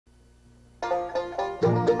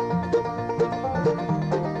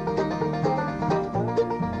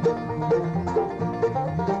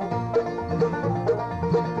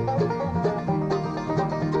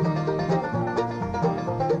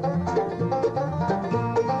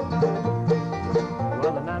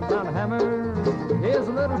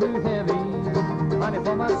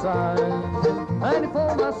size,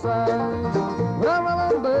 94 my size. Well,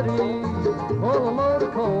 run, buddy, pull a load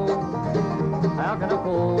of coal. How can I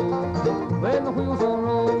pull when the wheels don't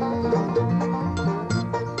roll?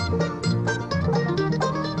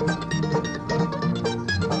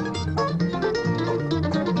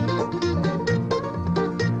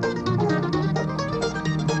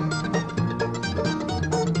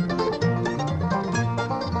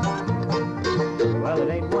 Well, it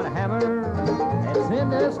ain't one hammer that's in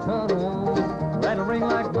this tunnel that'll ring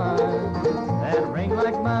like mine, that'll ring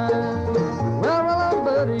like mine. Well, roll on,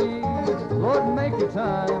 buddy, Lord, make your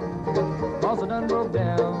time, 'cause I done broke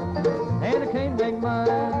down and I can't make mine.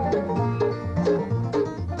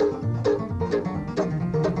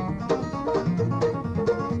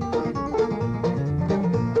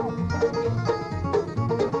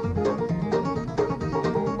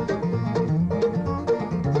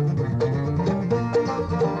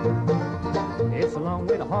 It's a long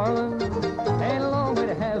way to Harlan and a long way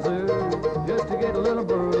to Hazard, just to get a little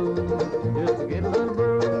brew, just to get a little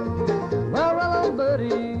brew. Well, roll on,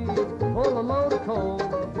 buddy, pull a load of coal.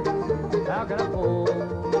 How can I pull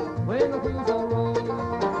when the wheels don't roll?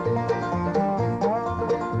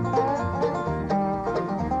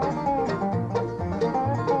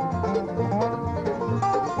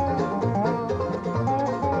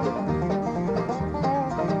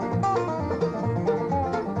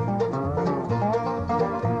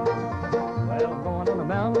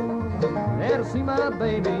 There to see my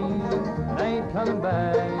baby, and I ain't coming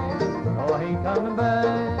back, oh, I ain't coming back.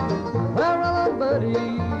 Well, roll on, buddy,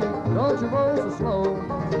 don't you roll so slow.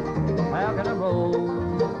 How can I roll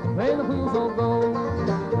when the wheels don't go?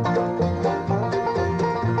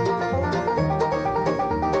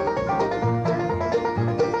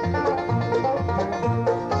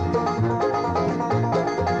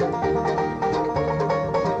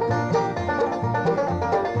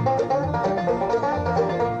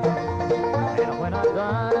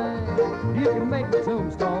 You can make the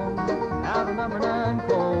tombstone out of number 9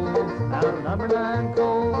 coal, out of number 9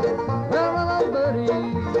 coal. Well, roll on, buddy,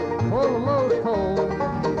 pull a load of coal.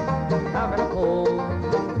 How can I pull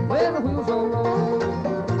when the wheels don't roll?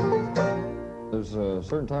 There's a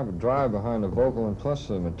certain type of drive behind the vocal, and plus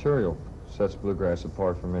the material sets bluegrass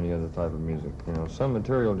apart from any other type of music. You know, some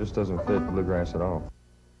material just doesn't fit bluegrass at all.